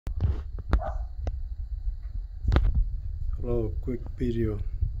Hello, quick video.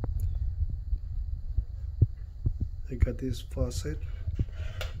 I got this faucet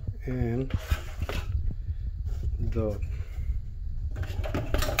and the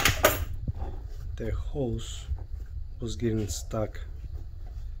hose was getting stuck.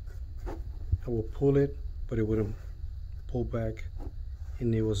 I would pull it, but it wouldn't pull back,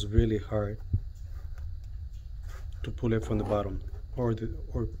 and it was really hard to pull it from the bottom, or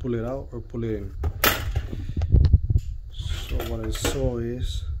pull it out or pull it in. So what I saw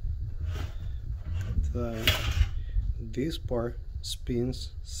is that this part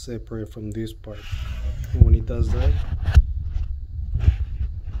spins separate from this part, and when it does that,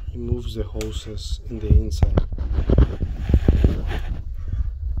 it moves the hoses in the inside.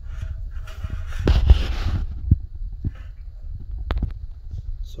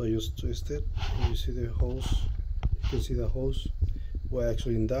 So I just twist it, and you see the hose. You can see the hose. Well,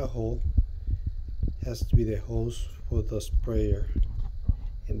 actually, in that hole has to be the hose for the sprayer,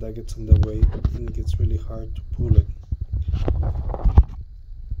 and that gets in the way, and it gets really hard to pull it.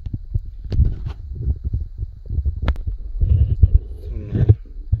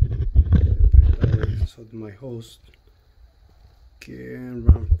 So my hose can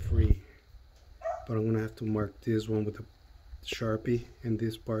run free, but I'm gonna have to mark this one with a Sharpie in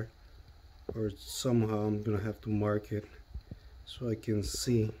this part, or somehow I'm gonna have to mark it so I can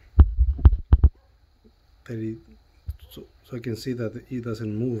see that so I can see that it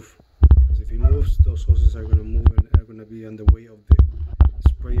doesn't move. Because if it moves, those hoses are gonna move and are gonna be on the way of the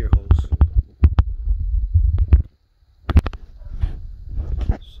sprayer hose.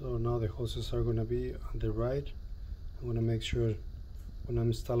 So now the hoses are gonna be on the right. I'm gonna make sure when I'm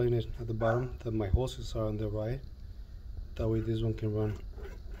installing it at the bottom that my hoses are on the right. That way this one can run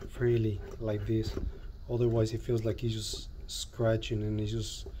freely like this. Otherwise it feels like it's just scratching, and it's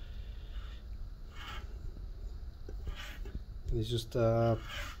just a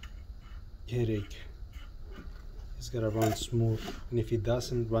headache. It's gotta run smooth, and if it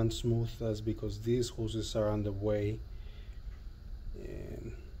doesn't run smooth, that's because these hoses are on the way,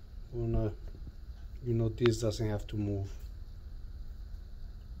 and this doesn't have to move.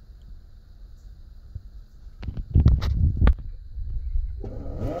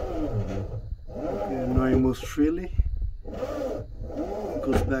 Okay, now it moves freely. It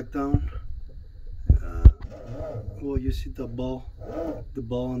goes back down. Well, you see the ball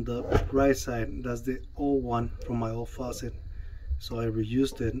on the right side. That's the old one from my old faucet. So I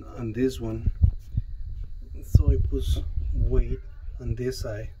reused it on this one. So it puts weight on this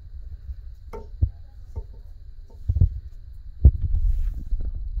side.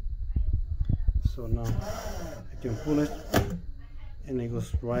 So now I can pull it, and it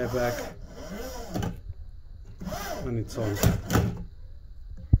goes right back when it's on.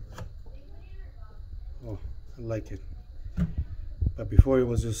 Oh, I like it. But before it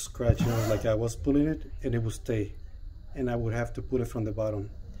was just scratching, like I was pulling it and it would stay, and I would have to pull it from the bottom.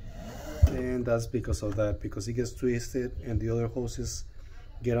 And that's because of that, because it gets twisted and the other hoses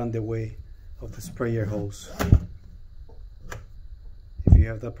get on the way of the sprayer hose. If you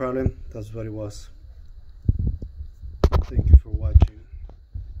have that problem, that's what it was. Thank you for watching.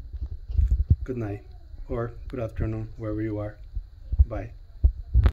 Good night or good afternoon, wherever you are. Bye.